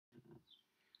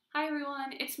Hi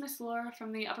everyone, it's Miss Laura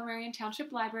from the Upper Marion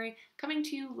Township Library coming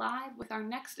to you live with our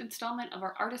next installment of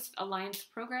our Artist Alliance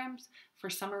programs for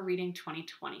Summer Reading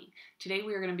 2020. Today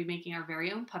we are going to be making our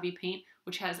very own puppy paint,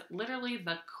 which has literally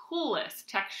the coolest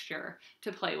texture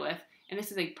to play with, and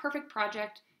this is a perfect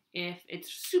project if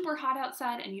it's super hot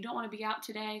outside and you don't want to be out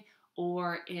today,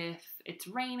 or if it's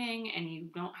raining and you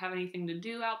don't have anything to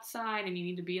do outside and you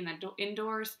need to be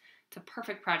indoors. It's a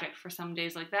perfect project for some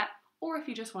days like that, or if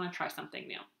you just want to try something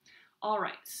new.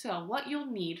 Alright, so what you'll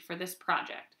need for this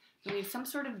project, you'll need some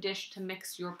sort of dish to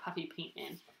mix your puffy paint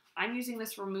in. I'm using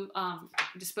this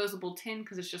disposable tin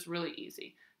because it's just really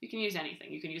easy. You can use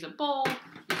anything. You can use a bowl,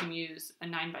 you can use a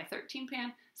 9x13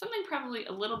 pan, something probably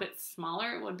a little bit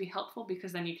smaller would be helpful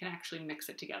because then you can actually mix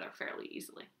it together fairly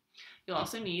easily. You'll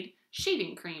also need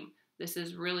shaving cream. This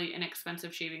is really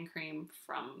inexpensive shaving cream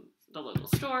from the local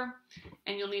store,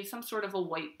 and you'll need some sort of a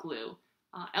white glue.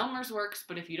 Elmer's works,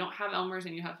 but if you don't have Elmer's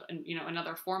and you have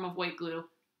another form of white glue,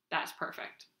 that's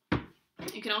perfect.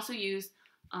 You can also use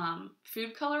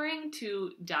food coloring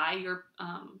to dye your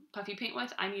puffy paint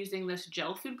with. I'm using this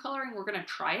gel food coloring. We're going to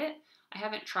try it. I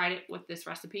haven't tried it with this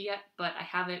recipe yet, but I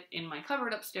have it in my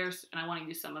cupboard upstairs and I want to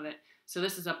use some of it. So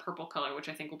this is a purple color, which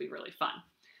I think will be really fun.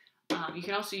 You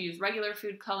can also use regular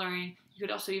food coloring. You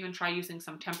could also even try using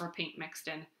some tempera paint mixed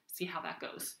in, see how that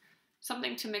goes.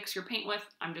 Something to mix your paint with.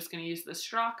 I'm just going to use this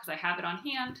straw because I have it on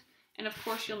hand. And of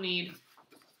course you'll need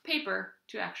paper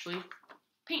to actually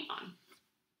paint on.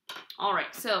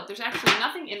 Alright, so there's actually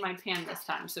nothing in my pan this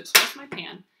time, so it's just my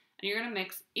pan. And you're going to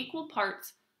mix equal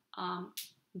parts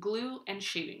glue and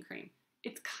shaving cream.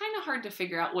 It's kind of hard to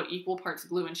figure out what equal parts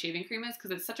glue and shaving cream is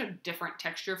because it's such a different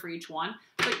texture for each one,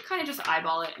 but you kind of just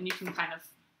eyeball it and you can kind of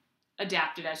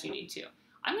adapt it as you need to.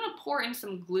 I'm going to pour in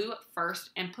some glue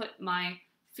first and put my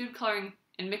food coloring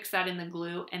and mix that in the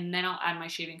glue, and then I'll add my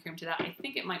shaving cream to that. I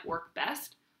think it might work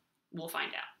best. We'll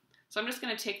find out. So I'm just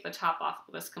going to take the top off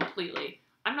of this completely.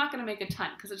 I'm not going to make a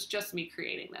ton because it's just me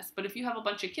creating this, but if you have a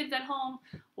bunch of kids at home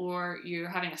or you're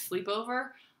having a sleepover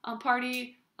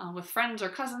party with friends or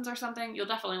cousins or something, you'll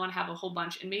definitely want to have a whole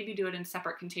bunch and maybe do it in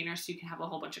separate containers so you can have a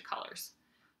whole bunch of colors.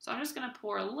 So I'm just going to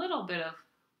pour a little bit of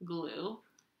glue,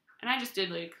 and I just did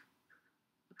like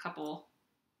a couple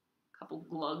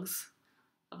glugs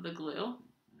of the glue.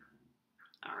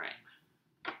 Alright,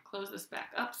 close this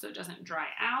back up so it doesn't dry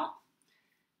out.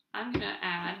 I'm going to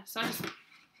add,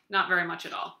 not very much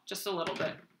at all, just a little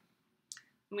bit.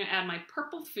 I'm going to add my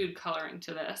purple food coloring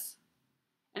to this.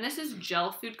 And this is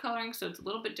gel food coloring, so it's a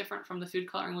little bit different from the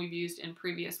food coloring we've used in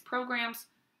previous programs.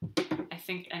 I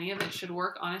think any of it should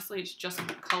work, honestly. It's just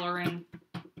coloring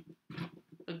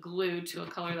the glue to a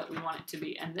color that we want it to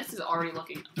be. And this is already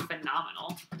looking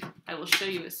phenomenal. I will show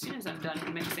you as soon as I'm done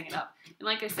mixing it up. And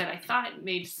like I said, I thought it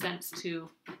made sense to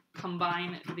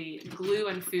combine the glue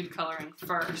and food coloring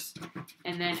first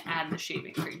and then add the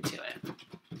shaving cream to it.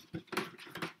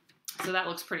 So that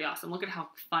looks pretty awesome. Look at how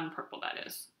fun purple that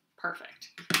is.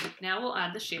 Perfect. Now we'll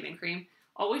add the shaving cream.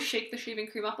 Always shake the shaving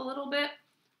cream up a little bit.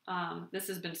 This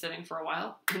has been sitting for a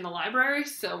while in the library,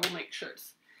 so we'll make sure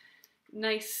it's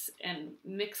nice and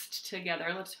mixed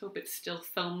together. Let's hope it still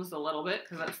foams a little bit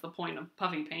because that's the point of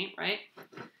puffy paint, right?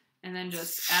 And then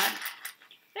just add,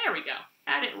 there we go.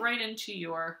 Add it right into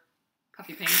your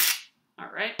puffy paint. All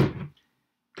right.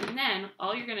 And then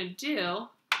all you're going to do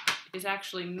is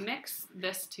actually mix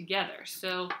this together.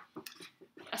 So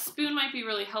a spoon might be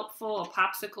really helpful, a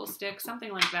popsicle stick,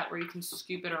 something like that where you can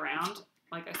scoop it around.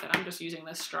 Like I said, I'm just using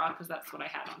this straw because that's what I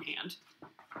had on hand.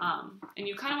 And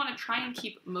you kind of want to try and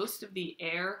keep most of the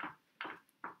air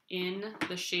in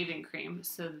the shaving cream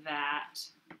so that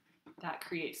that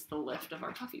creates the lift of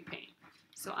our puffy paint.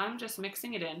 So I'm just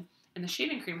mixing it in, and the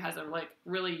shaving cream has a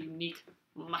really unique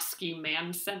musky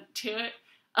man scent to it,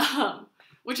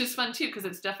 which is fun too because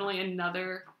it's definitely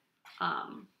another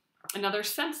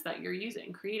sense that you're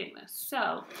using creating this.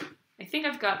 So I think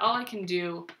I've got all I can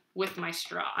do with my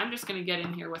straw. I'm just going to get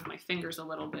in here with my fingers a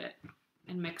little bit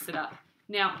and mix it up.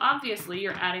 Now, obviously,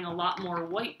 you're adding a lot more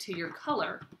white to your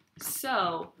color,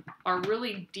 so our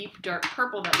really deep dark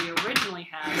purple that we originally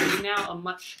had is now a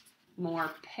much more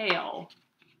pale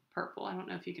purple. I don't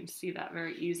know if you can see that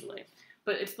very easily,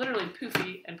 but it's literally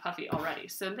poofy and puffy already.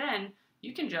 So then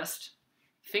you can just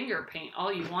finger paint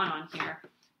all you want on here.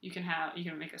 You can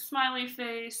make a smiley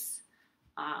face.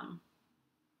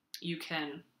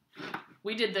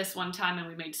 We did this one time and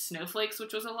we made snowflakes,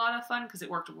 which was a lot of fun because it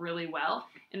worked really well.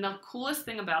 And the coolest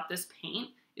thing about this paint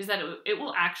is that it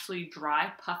will actually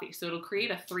dry puffy, so it'll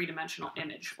create a three-dimensional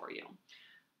image for you.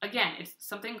 Again, it's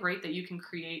something great that you can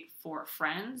create for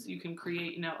friends. You can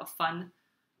create, a fun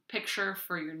picture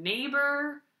for your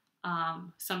neighbor.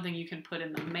 something you can put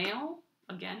in the mail.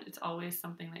 Again, it's always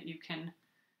something that you can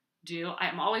do.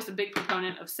 I'm always a big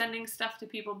proponent of sending stuff to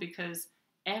people because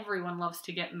everyone loves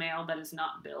to get mail that is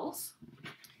not bills.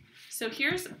 So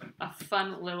here's a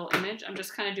fun little image. I'm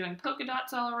just kind of doing polka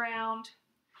dots all around.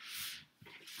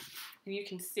 And you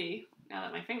can see, now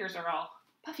that my fingers are all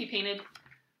puffy painted,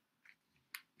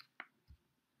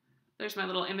 there's my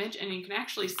little image, and you can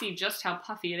actually see just how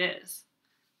puffy it is.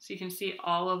 So you can see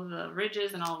all of the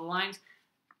ridges and all the lines.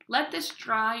 Let this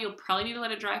dry. You'll probably need to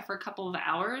let it dry for a couple of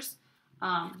hours.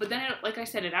 But then, like I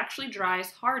said, it actually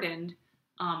dries hardened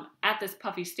at this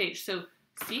puffy stage. So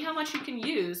see how much you can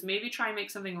use. Maybe try and make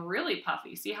something really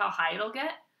puffy. See how high it'll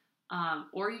get.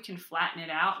 Or you can flatten it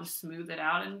out and smooth it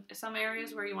out in some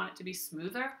areas where you want it to be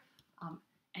smoother.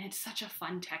 And it's such a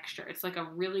fun texture. It's like a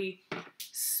really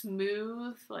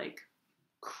smooth, like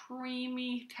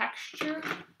creamy texture.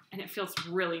 And it feels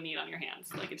really neat on your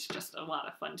hands. Like it's just a lot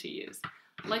of fun to use.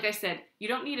 Like I said, you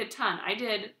don't need a ton. I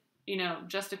did,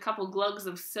 just a couple glugs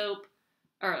of soap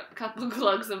or a couple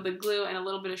glugs of the glue and a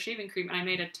little bit of shaving cream, and I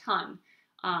made a ton.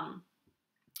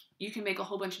 You can make a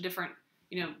whole bunch of different,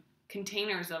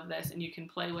 containers of this, and you can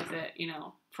play with it,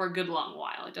 for a good long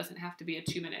while. It doesn't have to be a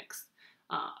 2-minute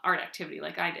art activity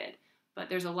like I did, but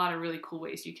there's a lot of really cool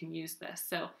ways you can use this.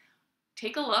 So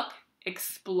take a look,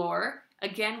 explore.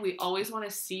 Again, we always want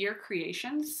to see your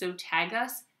creations, so tag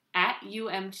us at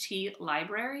UMT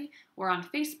Library. We're on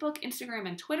Facebook, Instagram,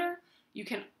 and Twitter. You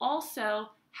can also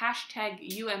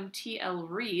hashtag UMTL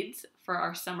Reads for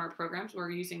our summer programs.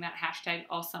 We're using that hashtag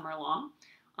all summer long.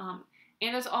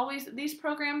 And as always, these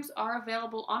programs are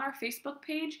available on our Facebook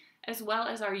page as well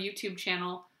as our YouTube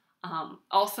channel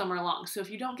all summer long. So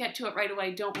if you don't get to it right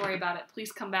away, don't worry about it.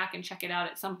 Please come back and check it out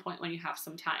at some point when you have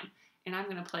some time. And I'm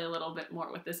going to play a little bit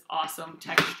more with this awesome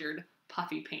textured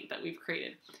puffy paint that we've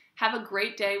created. Have a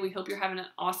great day. We hope you're having an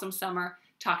awesome summer.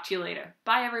 Talk to you later.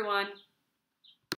 Bye, everyone.